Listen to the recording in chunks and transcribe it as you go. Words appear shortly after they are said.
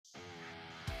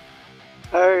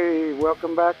Hey,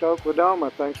 welcome back to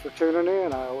Okladoma. Thanks for tuning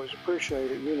in. I always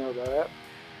appreciate it. You know that.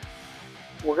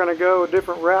 We're going to go a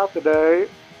different route today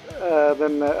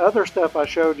than the other stuff I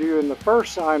showed you in the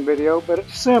first sign video, but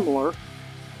it's similar.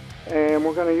 And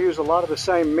we're going to use a lot of the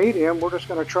same medium. We're just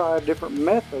going to try a different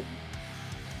method.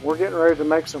 We're getting ready to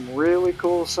make some really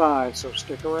cool signs, so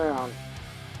stick around.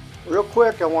 Real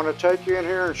quick, I want to take you in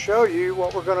here and show you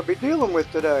what we're going to be dealing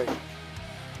with today.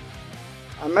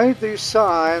 I made these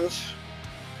signs.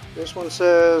 This one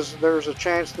says, "There's a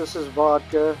chance this is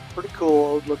vodka." Pretty cool,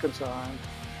 old looking sign.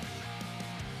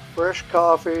 Fresh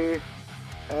coffee,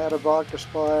 add a vodka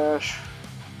splash.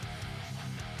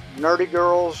 Nerdy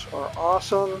girls are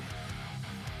awesome.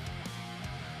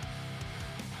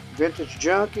 Vintage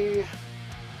junkie.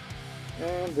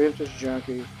 And vintage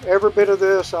junkie. Every bit of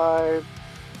this I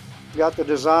got the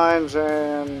designs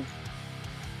and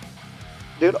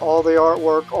did all the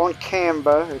artwork on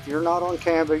Canva. If you're not on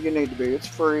Canva, you need to be. It's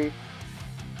free.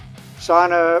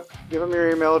 Sign up, give them your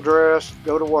email address,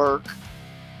 go to work.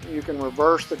 You can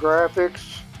reverse the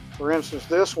graphics. For instance,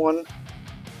 this one,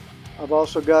 I've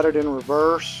also got it in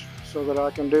reverse so that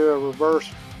I can do a reverse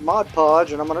Mod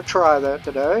Podge, and I'm going to try that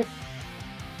today.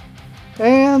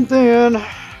 And then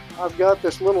I've got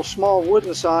this little small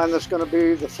wooden sign that's going to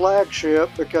be the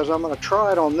flagship because I'm going to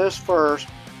try it on this first.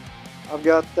 I've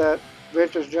got that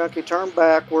Vintage Junkie turned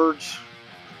backwards,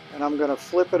 and I'm going to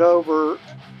flip it over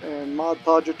and Mod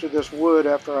Podge it to this wood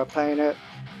after I paint it.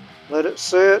 Let it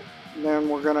sit, and then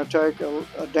we're going to take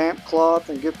a damp cloth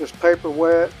and get this paper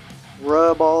wet,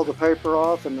 rub all the paper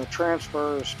off, and the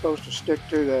transfer is supposed to stick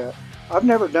to that. I've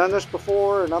never done this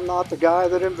before, and I'm not the guy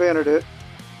that invented it.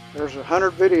 There's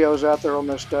 100 videos out there on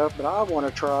this stuff, but I want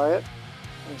to try it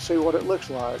and see what it looks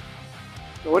like.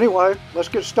 So anyway, let's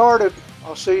get started.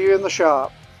 I'll see you in the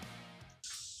shop.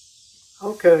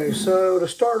 Okay, so to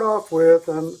start off with,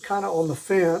 I'm kind of on the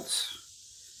fence.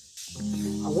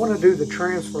 I want to do the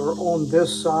transfer on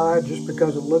this side just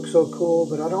because it looks so cool,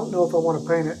 but I don't know if I want to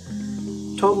paint it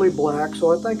totally black,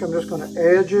 so I think I'm just going to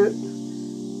edge it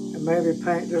and maybe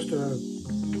paint just a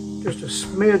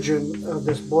smidgen of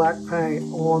this black paint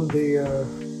on the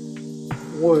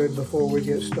wood before we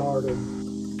get started.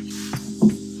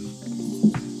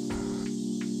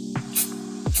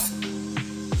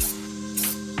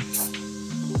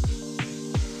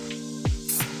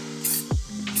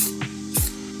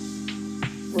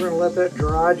 We're going to let that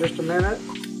dry just a minute,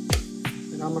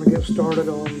 and I'm going to get started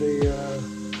on the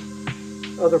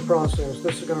other process.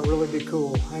 This is going to really be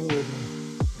cool. Hang with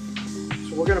me.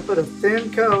 So we're going to put a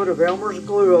thin coat of Elmer's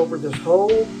glue over this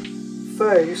whole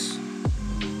face,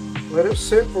 let it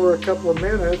sit for a couple of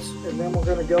minutes, and then we're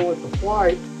going to go with the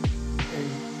white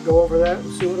and go over that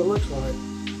and see what it looks like.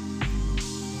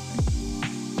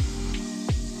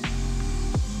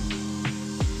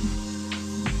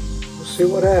 Let's see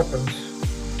what happens.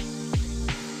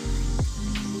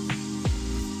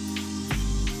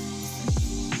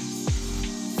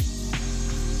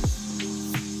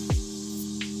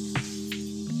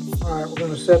 Alright, we're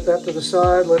going to set that to the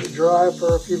side, let it dry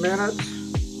for a few minutes.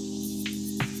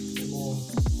 And we'll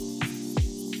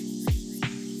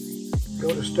go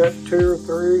to step 2 or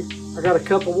 3. I got a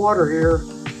cup of water here.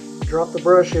 Drop the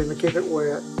brush in to keep it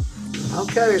wet.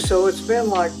 Okay, so it's been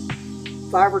like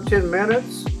 5 or 10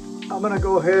 minutes. I'm going to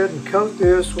go ahead and coat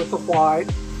this with the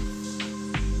white.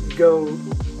 Go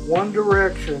one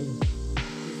direction.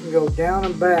 You can go down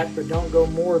and back, but don't go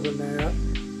more than that,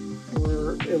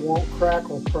 or it won't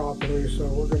crackle properly. So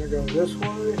we're going to go this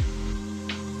way,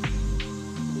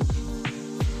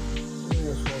 and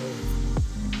this way,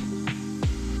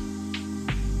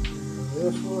 and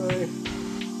this way,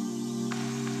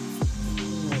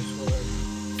 and this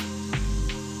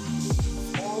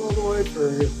way, all the way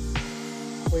through.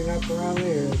 Clean up around the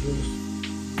edges.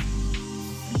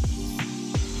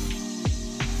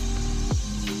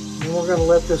 And we're going to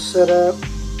let this set up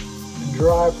and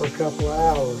dry for a couple of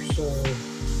hours. So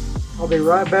I'll be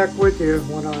right back with you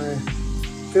when I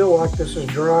feel like this is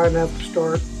dry enough to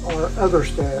start our other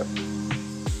step.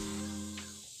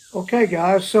 Okay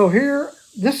guys, so here,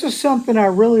 this is something I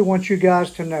really want you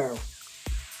guys to know.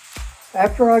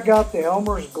 After I got the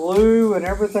Elmer's glue and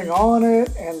everything on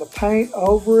it and the paint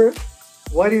over it,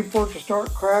 waiting for it to start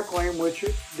crackling, which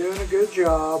it's doing a good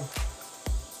job,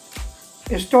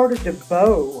 it started to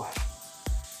bow.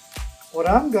 What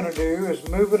I'm going to do is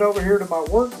move it over here to my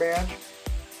workbench,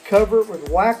 cover it with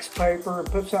wax paper and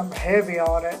put something heavy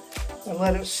on it and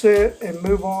let it sit and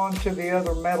move on to the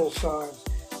other metal signs.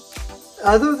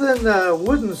 Other than the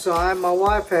wooden sign, my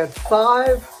wife had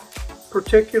 5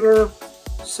 particular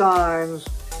signs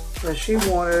that she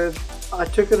wanted I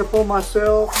took it upon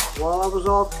myself while I was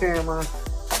off camera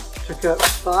to cut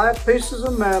 5 pieces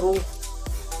of metal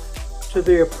to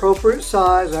the appropriate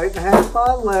size, 8.5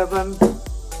 by 11.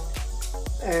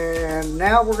 And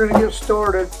now we're going to get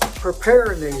started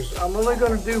preparing these. I'm only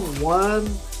going to do one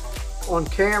on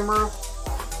camera.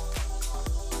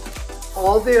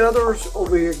 All the others will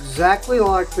be exactly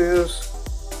like this.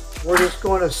 We're just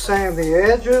going to sand the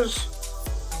edges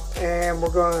and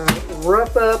we're going to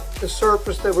rough up the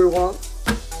surface that we want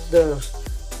the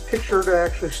picture to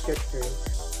actually stick to.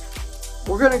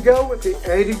 We're going to go with the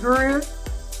 80 grit.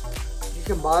 You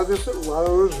can buy this at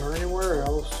Lowe's or anywhere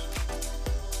else.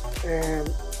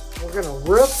 And we're going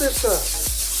to rough this up.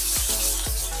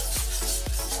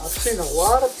 I've seen a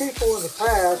lot of people in the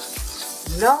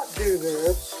past not do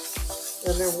this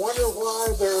and then wonder why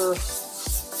their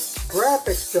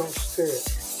graphics don't stick.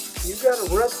 You've got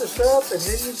to rough this up and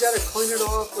then you've got to clean it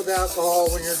off with alcohol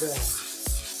when you're done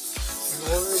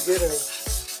in order to get a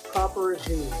proper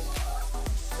adhesion.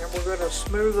 And we're going to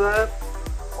smooth up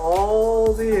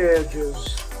all the edges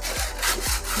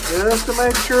just to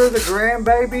make sure the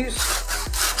grandbabies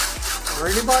or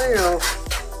anybody else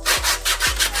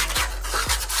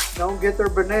don't get their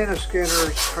banana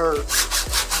skinners hurt.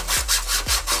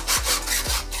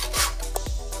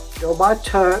 Go by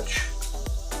touch.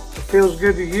 If it feels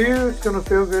good to you, it's going to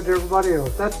feel good to everybody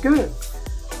else. That's good.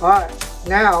 Alright,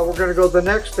 now we're going to go to the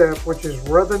next step, which is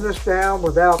rubbing this down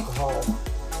with alcohol.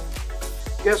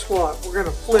 Guess what? We're going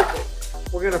to flip it.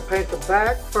 We're going to paint the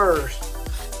back first.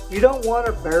 You don't want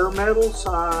a bare metal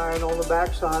sign on the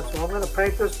back side, so I'm going to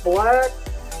paint this black.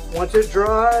 Once it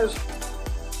dries,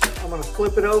 I'm going to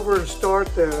flip it over and start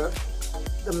the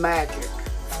magic.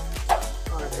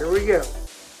 Alright, here we go.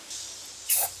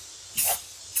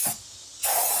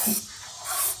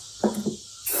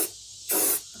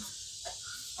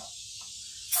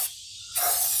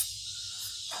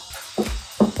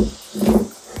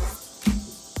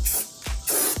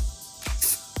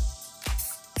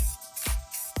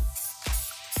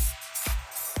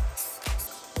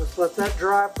 Let's let that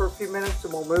dry for a few minutes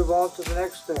and we'll move on to the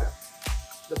next step.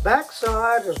 The back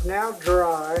side is now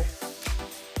dry.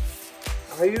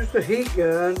 I used a heat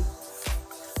gun.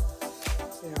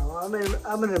 You know,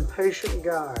 I'm an impatient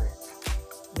guy.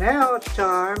 Now it's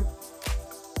time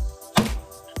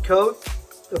to coat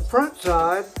the front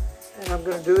side, and I'm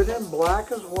going to do it in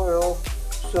black as well.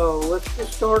 So let's get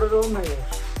started on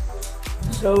this.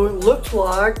 So it looks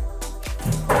like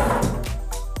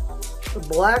the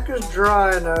black is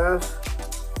dry enough.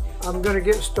 I'm going to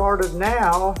get started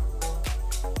now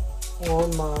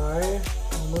on my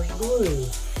Elmer's glue.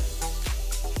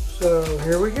 So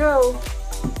here we go.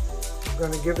 I'm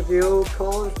going to give it the old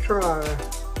college try.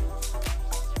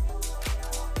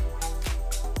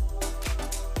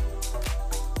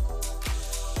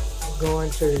 I'm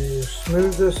going to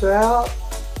smooth this out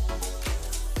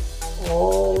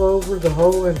all over the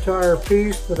whole entire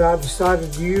piece that I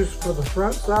decided to use for the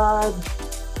front side.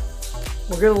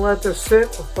 We're going to let this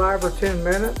sit for 5 or 10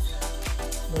 minutes.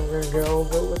 Then we're going to go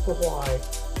over it with the white.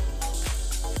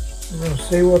 We're going to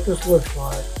see what this looks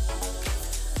like.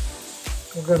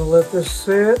 We're going to let this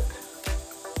sit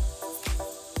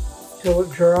till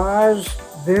it dries.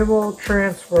 Then we'll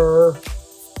transfer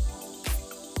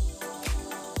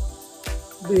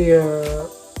the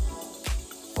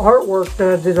artwork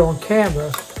that I did on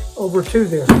canvas over to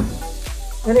this.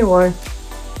 Anyway,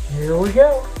 here we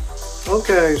go.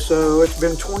 Okay, so it's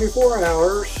been 24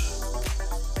 hours.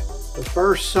 The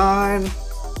first sign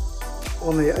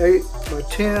on the 8 by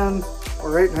 10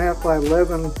 or 8.5 by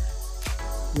 11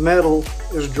 metal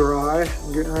is dry.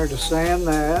 I'm getting ready to sand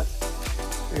that.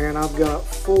 And I've got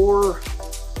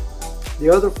the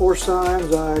other 4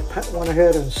 signs I went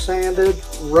ahead and sanded,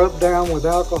 rubbed down with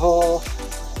alcohol,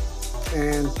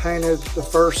 and painted the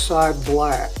first side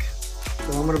black.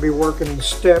 So I'm going to be working in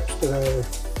steps today.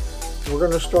 We're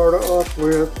going to start off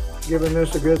with giving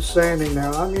this a good sanding.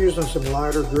 Now I'm using some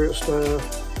lighter grit stuff,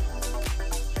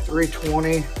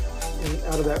 320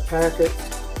 out of that packet.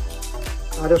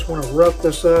 I just want to rough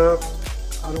this up.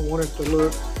 I don't want it to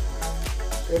look,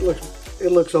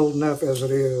 it looks old enough as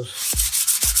it is.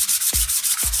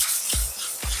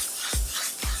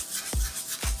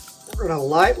 We're going to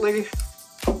lightly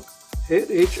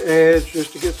hit each edge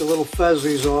just to get the little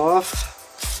fuzzies off.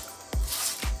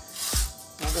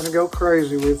 Not going to go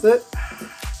crazy with it.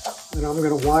 And I'm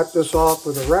going to wipe this off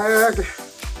with a rag.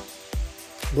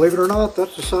 Believe it or not,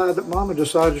 that's the side that Mama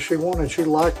decided she wanted. She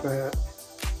liked that.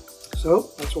 So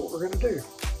that's what we're going to do.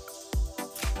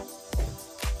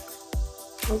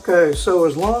 Okay, so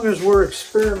as long as we're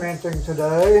experimenting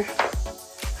today,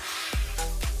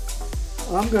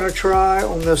 I'm going to try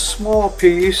on this small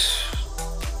piece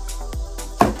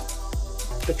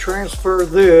to transfer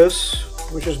this,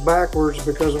 which is backwards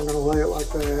because I'm going to lay it like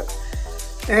that.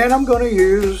 And I'm going to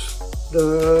use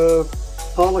the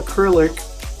Polycrylic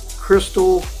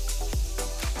crystal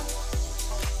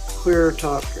clear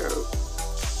top coat.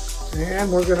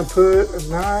 And we're going to put a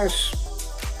nice,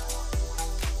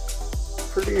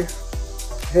 pretty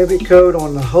heavy coat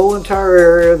on the whole entire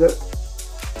area that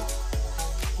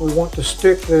we want to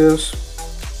stick this.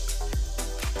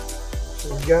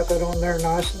 So we got that on there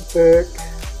nice and thick.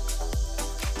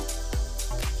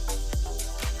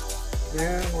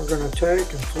 Then we're going to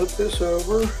take and flip this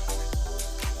over.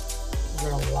 We're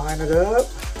going to line it up.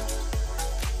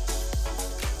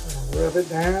 Rub it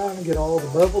down and get all the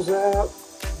bubbles out.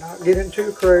 Not getting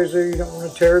too crazy. You don't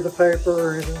want to tear the paper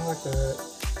or anything like that.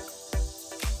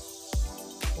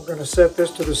 We're going to set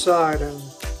this to the side, and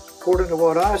according to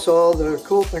what I saw, the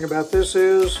cool thing about this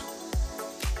is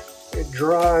it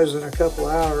dries in a couple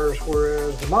hours,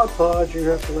 whereas the Mod Podge you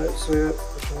have to let sit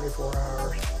for 24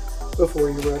 hours before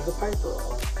you rub the paper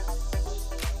off.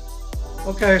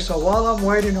 Okay, so while I'm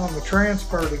waiting on the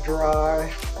transfer to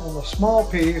dry on the small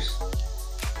piece,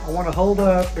 I want to hold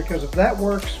up, because if that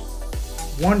works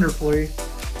wonderfully,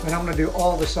 then I'm going to do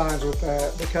all the signs with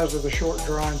that because of the short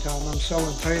drying time. I'm so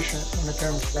impatient when it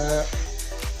comes to that.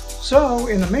 So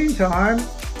in the meantime,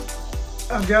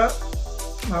 I've got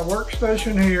my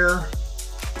workstation here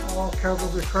all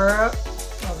covered with crap.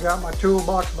 I've got my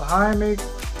toolbox behind me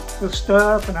with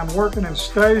stuff, and I'm working in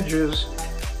stages.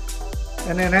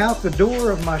 And then out the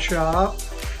door of my shop,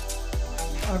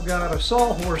 I've got a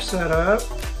sawhorse set up,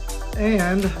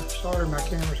 and sorry, my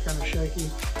camera's kind of shaky.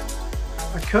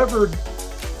 I covered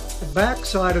the back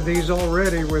side of these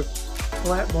already with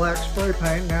flat black spray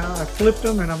paint. Now I flipped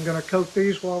them, and I'm going to coat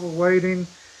these while we're waiting.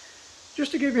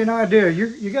 Just to give you an idea,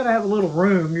 you got to have a little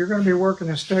room. You're going to be working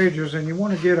in stages, and you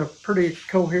want to get a pretty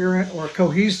coherent or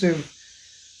cohesive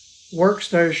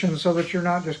workstation so that you're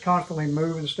not just constantly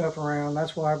moving stuff around.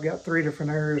 That's why I've got 3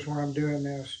 different areas where I'm doing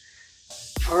this.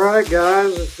 Alright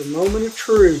guys, it's the moment of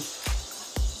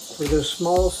truth for this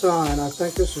small sign. I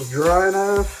think this is dry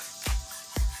enough.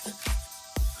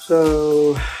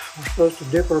 So we're supposed to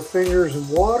dip our fingers in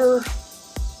water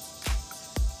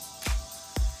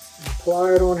and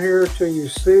apply it on here till you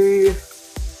see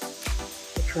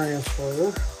the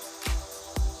transfer.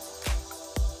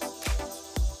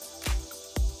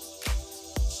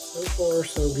 So far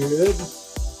so good.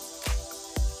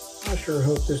 I sure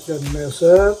hope this doesn't mess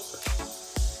up.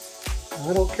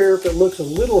 I don't care if it looks a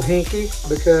little hinky,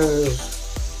 because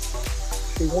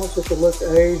she wants it to look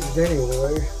aged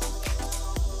anyway.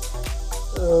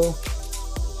 So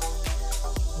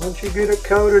once you get it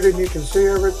coated and you can see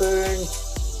everything,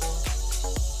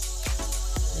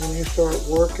 and you start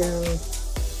working,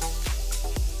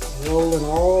 rolling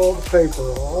all the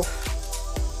paper off.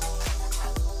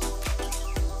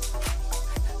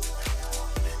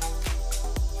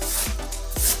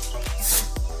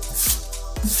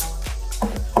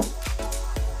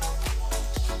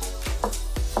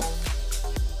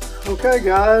 Okay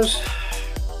guys,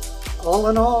 all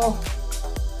in all,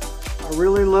 I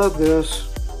really love this.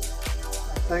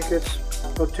 I think it's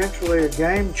potentially a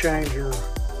game changer.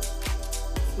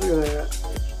 Look at that.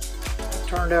 It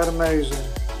turned out amazing.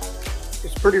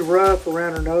 It's pretty rough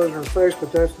around her nose and her face,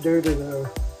 but that's due to the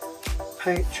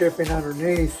paint chipping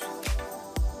underneath.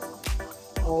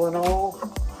 All in all,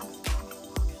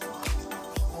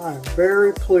 I'm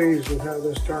very pleased with how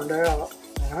this turned out.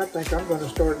 And I think I'm going to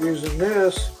start using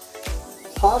this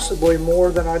possibly more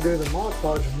than I do the Mod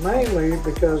Podge, mainly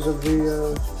because of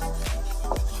the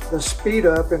speed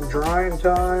up in drying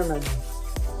time, and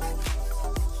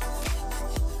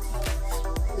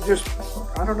it just,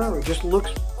 I don't know, it just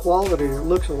looks quality. It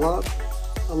looks a lot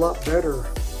better.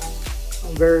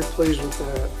 I'm very pleased with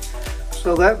that.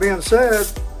 So that being said,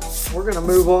 we're going to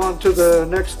move on to the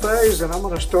next phase, and I'm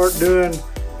going to start doing,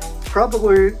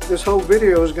 probably this whole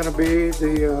video is going to be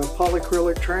the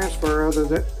polycrylic transfer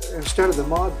instead of the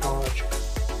Mod Podge.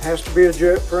 It has to be a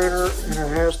jet printer, and it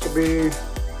has to be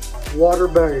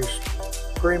water-based,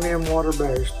 premium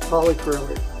water-based,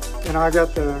 polycrylic. And I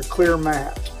got the clear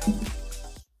matte.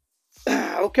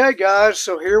 Okay guys,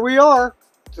 so here we are.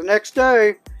 The next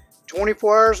day,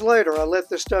 24 hours later, I let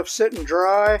this stuff sit and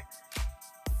dry.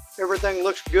 Everything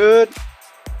looks good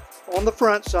on the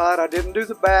front side. I didn't do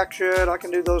the back shed. I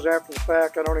can do those after the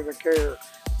fact. I don't even care.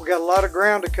 We got a lot of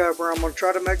ground to cover. I'm going to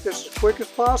try to make this as quick as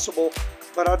possible,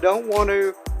 but I don't want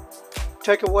to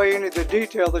take away any of the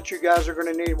detail that you guys are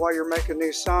going to need while you're making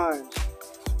these signs.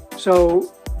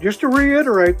 So just to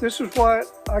reiterate, this is what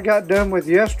I got done with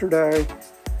yesterday.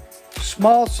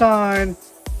 small sign.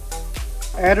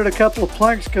 Added a couple of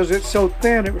planks because it's so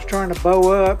thin it was trying to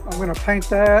bow up. I'm going to paint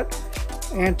that,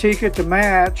 antique it to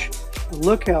match.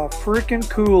 Look how freaking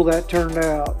cool that turned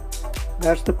out.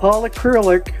 That's the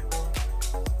polycrylic.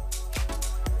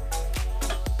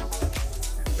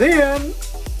 Then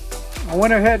I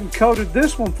went ahead and coated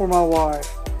this one for my wife.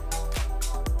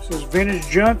 It says Vintage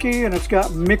Junkie and it's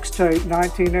got Mixtape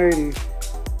 1980.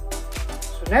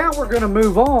 So now we're going to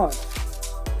move on.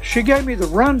 She gave me the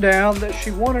rundown that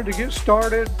she wanted to get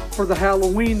started for the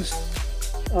Halloween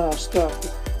stuff.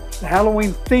 The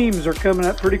Halloween themes are coming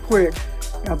up pretty quick.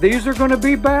 Now these are going to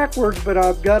be backwards, but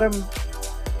I've got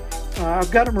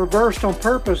them reversed on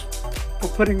purpose for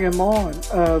putting them on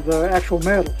the actual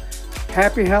metal.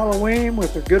 Happy Halloween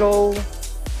with a good old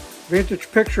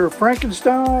vintage picture of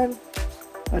Frankenstein.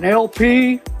 An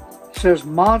LP says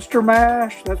Monster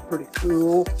Mash. That's pretty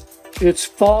cool. It's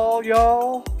fall,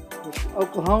 y'all. Which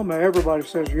Oklahoma, everybody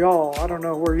says y'all. I don't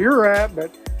know where you're at,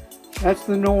 but that's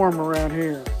the norm around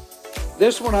here.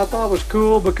 This one I thought was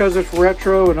cool because it's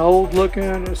retro and old looking.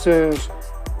 It says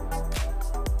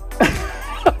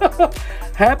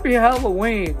Happy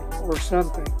Halloween or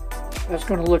something. That's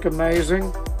going to look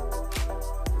amazing.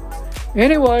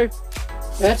 Anyway,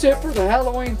 that's it for the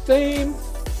Halloween theme.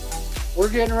 We're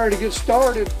getting ready to get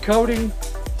started coating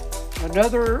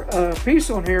another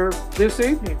piece on here this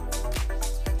evening.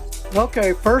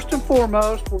 Okay, first and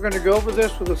foremost, we're going to go over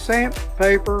this with a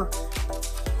sandpaper.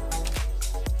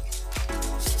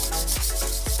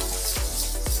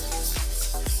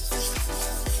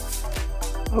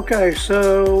 Okay,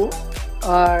 so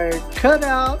I cut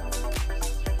out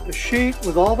the sheet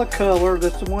with all the color.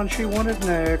 That's the one she wanted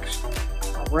next.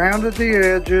 I rounded the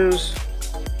edges.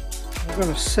 I'm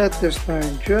going to set this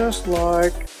thing just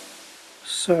like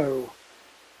so.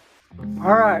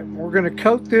 All right, we're going to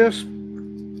coat this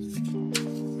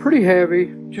pretty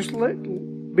heavy. Just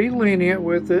be lenient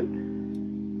with it.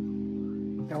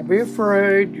 Don't be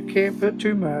afraid. You can't put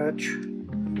too much.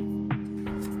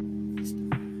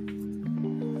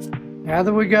 Now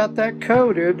that we got that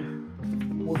coated,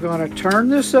 we're going to turn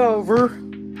this over.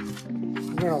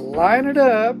 I'm going to line it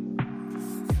up.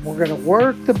 We're going to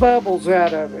work the bubbles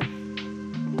out of it.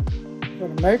 We're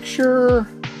going to make sure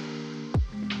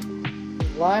we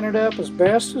line it up as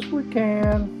best as we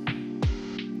can.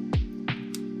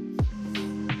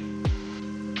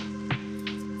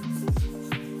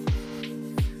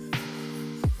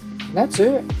 That's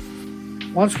it.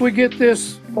 Once we get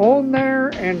this on there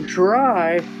and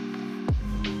dry,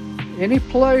 any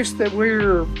place that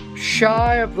we're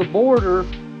shy of the border,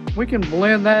 we can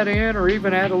blend that in or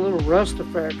even add a little rust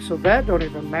effect, so that don't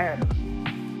even matter.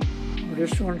 We're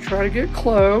just going to try to get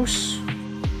close.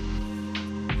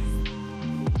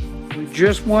 We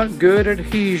just want good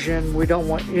adhesion. We don't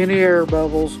want any air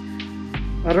bubbles.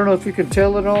 I don't know if you can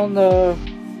tell it on the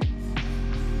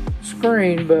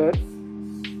screen, but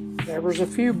there was a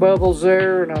few bubbles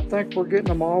there, and I think we're getting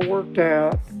them all worked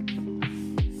out.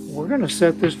 We're going to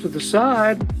set this to the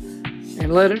side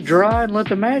and let it dry and let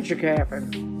the magic happen.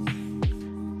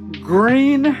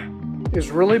 Green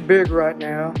is really big right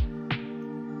now.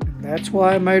 That's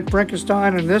why I made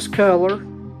Frankenstein in this color.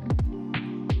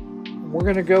 We're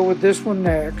going to go with this one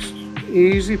next.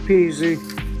 Easy peasy.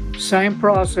 Same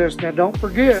process. Now don't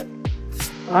forget,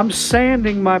 I'm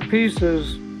sanding my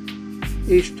pieces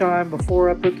each time before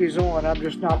I put these on. I'm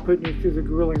just not putting you through the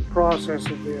grueling process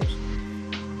of this.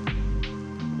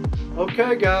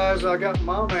 Okay guys, I got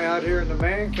Mama out here in the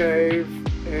man cave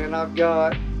and I've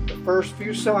got the first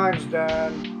few signs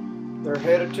done. They're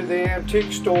headed to the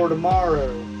antique store tomorrow.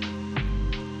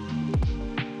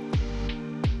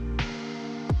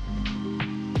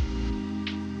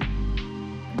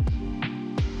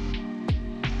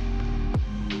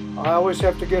 I always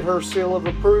have to get her seal of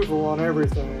approval on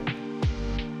everything.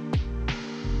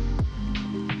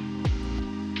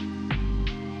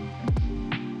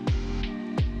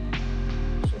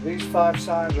 These 5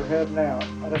 signs are heading out.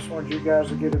 I just wanted you guys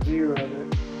to get a view of it.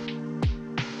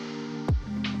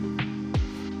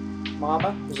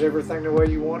 Mama, is everything the way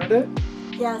you wanted it?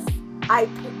 Yes, I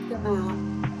picked them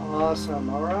out. Awesome.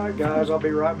 All right, guys, I'll be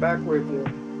right back with you.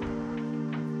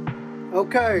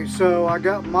 Okay, so I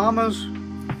got Mama's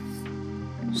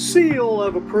seal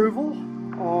of approval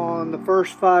on the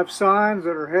first 5 signs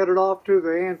that are headed off to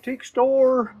the antique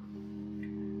store.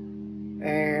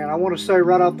 And I want to say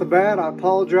right off the bat, I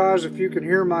apologize if you can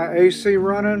hear my AC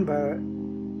running, but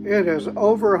it is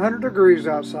over 100 degrees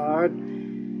outside.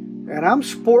 And I'm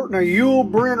sporting a Yule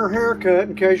Brenner haircut,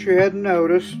 in case you hadn't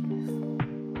noticed.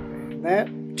 And that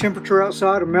temperature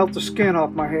outside will melt the skin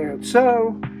off my head.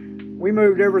 So, we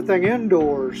moved everything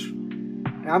indoors.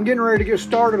 Now I'm getting ready to get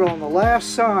started on the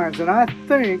last signs, and I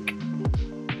think,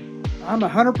 I'm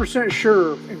 100%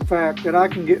 sure, in fact, that I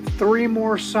can get 3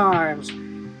 more signs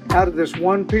out of this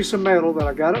one piece of metal that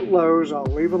I got at Lowe's. I'll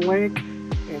leave a link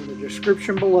in the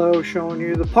description below showing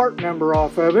you the part number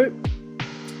off of it.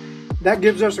 That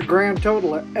gives us a grand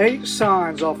total of 8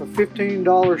 signs off a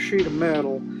 $15 sheet of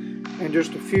metal and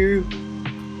just a few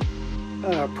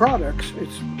products.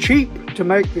 It's cheap to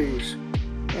make these.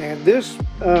 And this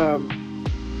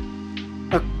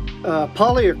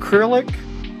polyacrylic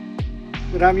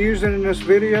that I'm using in this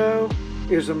video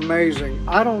is amazing.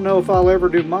 I don't know if I'll ever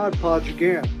do Mod Podge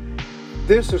again.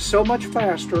 This is so much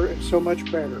faster and so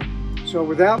much better. So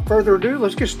without further ado,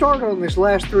 let's get started on these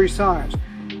last 3 signs.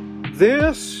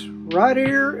 This right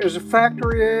here is a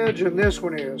factory edge, and this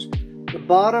one is. The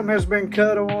bottom has been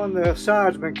cut on, the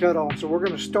side's been cut on. So we're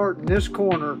going to start in this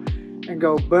corner and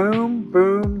go boom,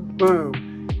 boom,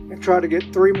 boom, and try to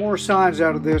get 3 more signs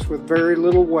out of this with very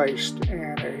little waste.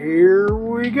 And here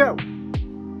we go.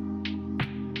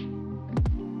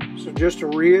 So just to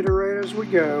reiterate as we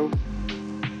go,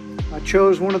 I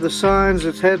chose one of the signs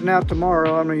that's heading out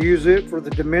tomorrow. I'm going to use it for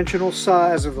the dimensional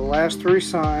size of the last 3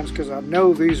 signs because I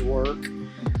know these work.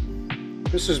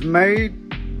 This is made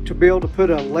to be able to put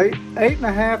a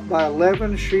 8.5 by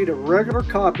 11 sheet of regular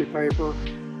copy paper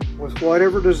with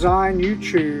whatever design you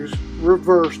choose,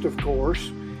 reversed of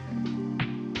course.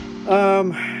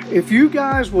 If you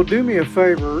guys will do me a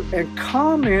favor and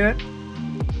comment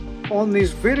on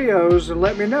these videos and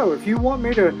let me know if you want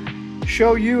me to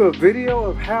show you a video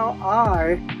of how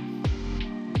I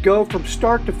go from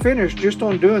start to finish just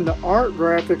on doing the art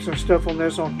graphics and stuff on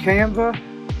this on Canva.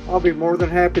 I'll be more than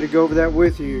happy to go over that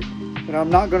with you, but I'm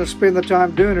not going to spend the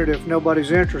time doing it if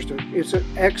nobody's interested. It's an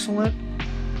excellent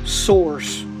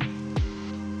source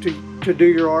to do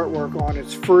your artwork on.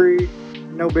 It's free,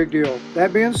 no big deal.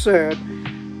 That being said,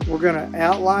 we're going to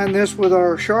outline this with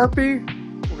our Sharpie.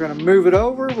 We're going to move it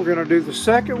over. We're going to do the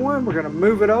second one. We're going to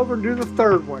move it over and do the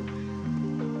third one.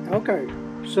 Okay,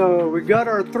 so we got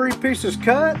our 3 pieces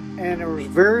cut and there was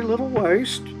very little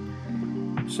waste.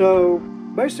 So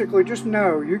basically just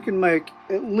know you can make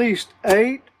at least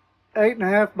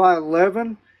 8.5 by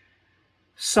 11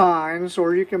 signs,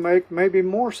 or you can make maybe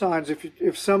more signs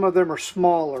if some of them are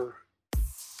smaller.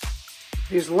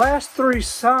 These last 3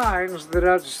 signs that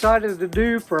I decided to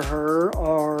do for her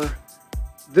are,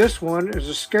 this one is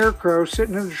a scarecrow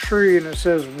sitting in a tree and it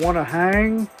says "Wanna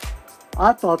hang?"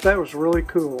 I thought that was really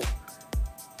cool.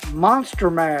 Monster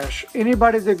Mash.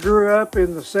 Anybody that grew up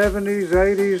in the 70s,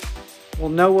 80s will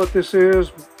know what this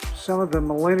is. Some of the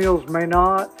millennials may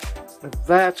not, but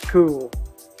that's cool.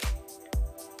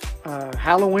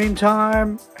 Halloween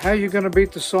time. How you gonna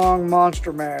beat the song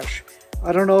Monster Mash?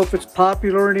 I don't know if it's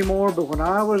popular anymore, but when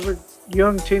I was a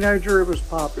young teenager, it was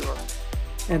popular.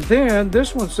 And then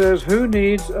this one says, "Who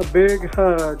needs a big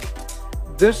hug?"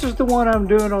 This is the one I'm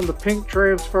doing on the pink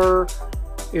transfer.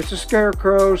 It's a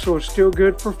scarecrow, so it's still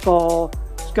good for fall.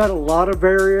 It's got a lot of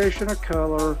variation of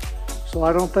color, so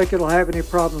I don't think it'll have any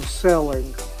problem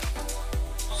selling.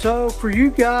 So for you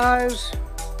guys,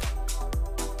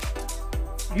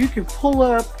 you can pull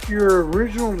up your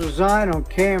original design on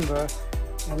Canva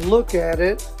and look at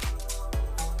it,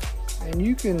 and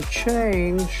you can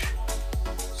change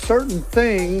certain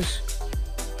things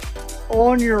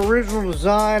on your original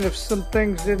design if some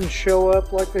things didn't show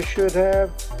up like they should have.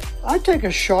 I take a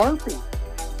Sharpie.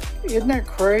 Isn't that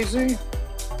crazy?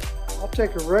 I'll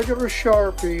take a regular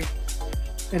Sharpie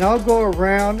and I'll go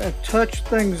around and touch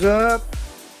things up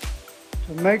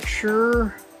to make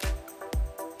sure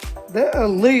that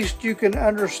at least you can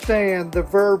understand the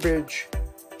verbiage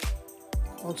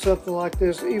on something like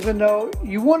this. Even though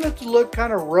you want it to look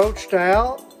kind of roached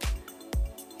out,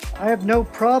 I have no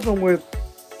problem with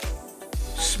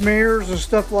smears and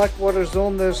stuff like what is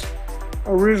on this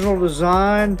original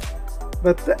design,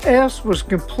 but the S was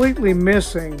completely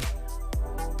missing.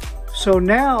 So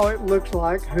now it looks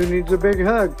like "Who needs a big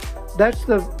hug?" That's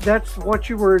what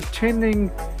you were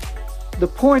intending, the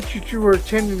point that you were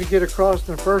intending to get across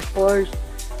in the first place.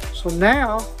 So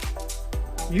now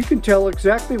you can tell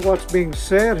exactly what's being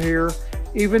said here,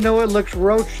 even though it looks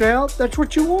roached out. That's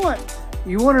what you want.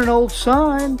 You want an old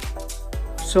sign.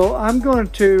 So I'm going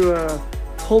to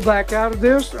pull back out of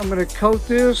this. I'm going to coat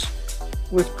this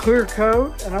with clear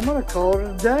coat and I'm going to call it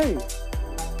a day.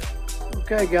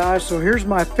 Okay guys, so here's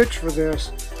my fix for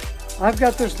this. I've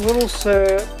got this little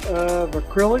set of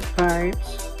acrylic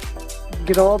paints.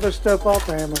 Get all this stuff off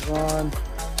Amazon.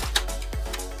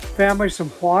 Found me some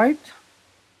white.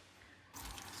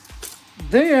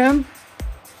 Then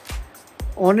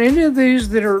on any of these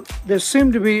that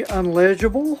seem to be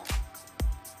unlegible,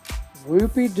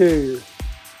 Whoopie-doo.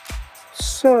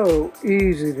 So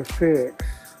easy to fix.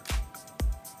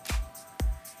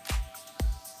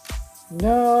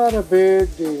 Not a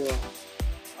big deal.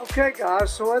 Okay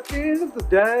guys, so at the end of the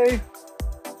day,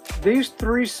 these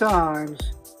three signs,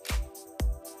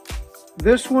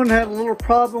 this one had a little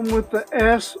problem with the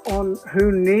S on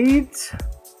who needs.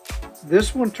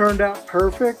 This one turned out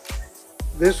perfect.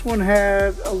 This one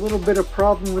had a little bit of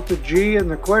problem with the G and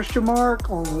the question mark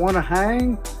on wanna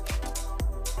hang.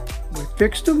 We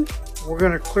fixed them. We're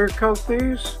gonna clear coat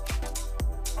these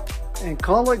and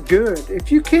call it good.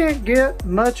 If you can't get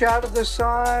much out of this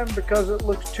sign because it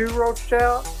looks too roached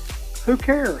out, who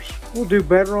cares? We'll do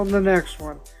better on the next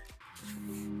one.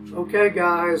 Okay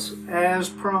guys, as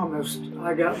promised,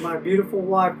 I got my beautiful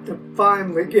wife to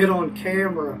finally get on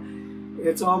camera.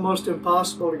 It's almost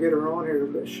impossible to get her on here,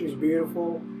 but she's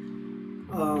beautiful.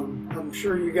 I'm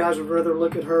sure you guys would rather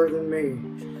look at her than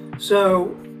me.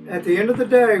 So at the end of the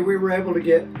day, we were able to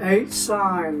get 8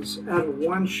 signs out of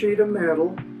 1 sheet of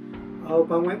metal. I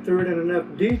hope I went through it in enough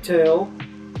detail.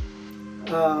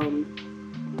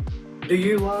 Do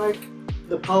you like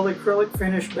the polycrylic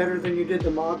finish better than you did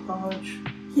the Mod Podge?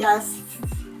 Yes.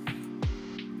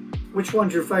 Which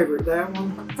one's your favorite? That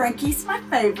one? Frankie's my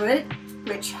favorite,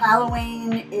 which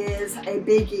Halloween is a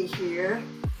biggie here.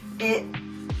 It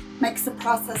makes the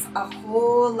process a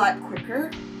whole lot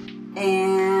quicker,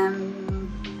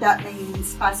 and that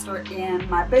means faster in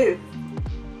my booth.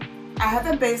 I have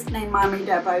a booth named Mommy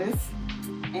Doe Booth,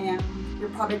 and you're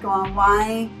probably going,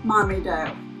 why Mommy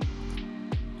Doe?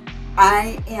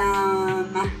 I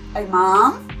am a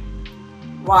mom,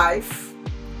 wife,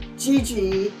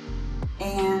 Gigi,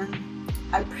 and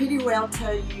I pretty well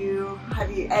tell you,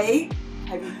 have you ate?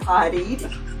 Have you pottied?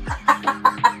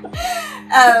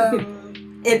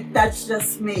 That's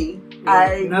just me.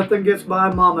 Yeah, nothing gets by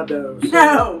Mama Doe.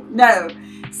 So. No.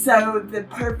 So the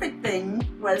perfect thing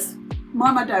was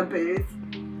Mama Doe booth,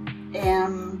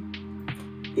 and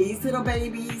these little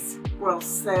babies will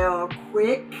sell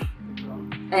quick,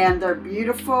 and they're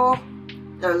beautiful,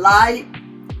 they're light,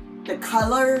 the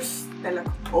colors, they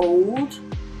look old.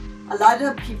 A lot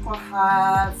of people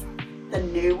have the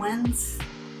new ones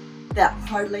that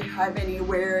hardly have any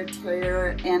wear or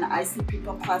tear, and I see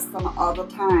people pass them all the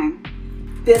time.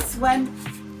 This one,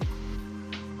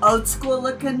 old school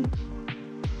looking,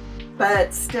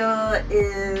 but still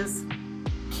is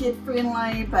kid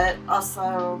friendly, but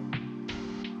also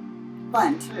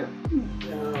fun too.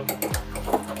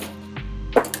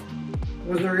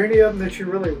 Was there any of them that you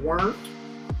really weren't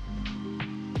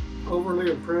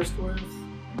overly impressed with?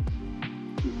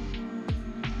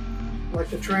 Like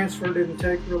the transfer didn't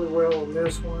take really well on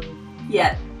this one.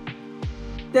 Yeah.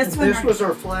 This was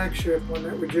our flagship one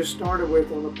that we just started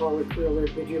with on the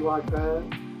polycrylic. Did you like that?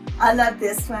 I love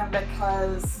this one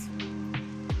because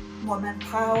woman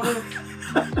power.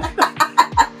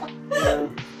 Yeah.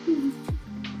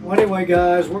 Well, anyway,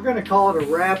 guys, we're going to call it a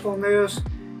wrap on this.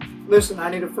 Listen, I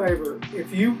need a favor.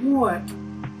 If you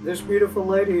want this beautiful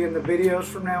lady in the videos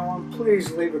from now on,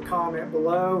 please leave a comment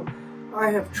below.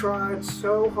 I have tried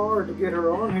so hard to get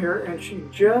her on here, and she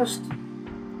just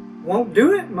won't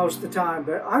do it most of the time,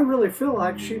 but I really feel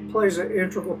like she plays an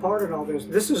integral part in all this.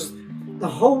 This is the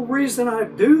whole reason I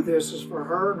do this, is for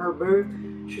her and her booth.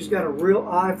 She's got a real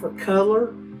eye for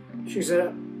color. She's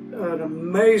an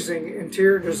amazing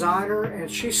interior designer, and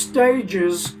she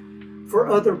stages for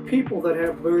other people that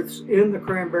have booths in the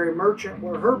Cranberry Merchant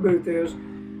where her booth is,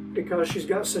 because she's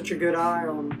got such a good eye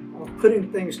on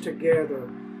putting things together.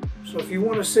 So if you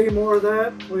want to see more of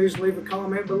that, please leave a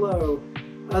comment below.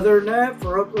 Other than that,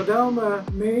 for Okladoma,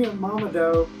 me and Mama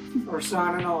Doe are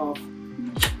signing off.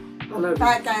 I love you.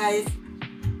 Bye, guys.